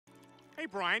Hey,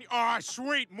 Brian. Oh,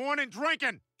 sweet. Morning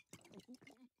drinking.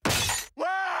 Whoa,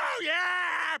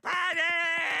 yeah,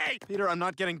 party! Peter, I'm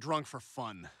not getting drunk for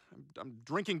fun. I'm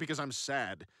drinking because I'm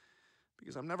sad.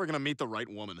 Because I'm never gonna meet the right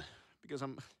woman. Because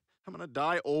I'm gonna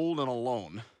die old and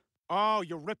alone. Oh,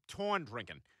 you're rip-torn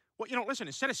drinking. Well, listen,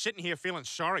 instead of sitting here feeling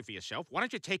sorry for yourself, why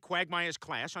don't you take Quagmire's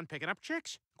class on picking up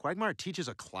chicks? Quagmire teaches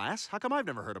a class? How come I've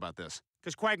never heard about this?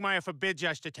 Because Quagmire forbids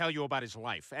us to tell you about his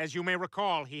life. As you may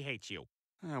recall, he hates you.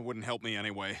 It wouldn't help me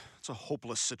anyway. It's a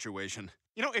hopeless situation.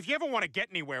 If you ever want to get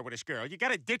anywhere with this girl, you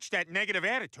gotta ditch that negative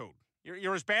attitude.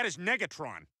 You're as bad as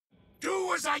Negatron.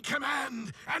 Do as I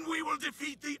command, and we will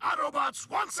defeat the Autobots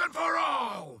once and for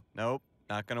all! Nope,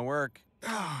 not gonna work.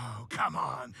 Oh, come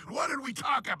on. What did we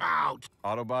talk about?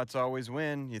 Autobots always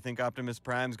win. You think Optimus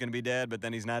Prime's gonna be dead, but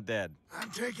then he's not dead.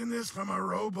 I'm taking this from a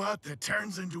robot that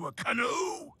turns into a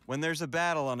canoe? When there's a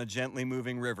battle on a gently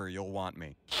moving river, you'll want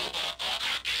me.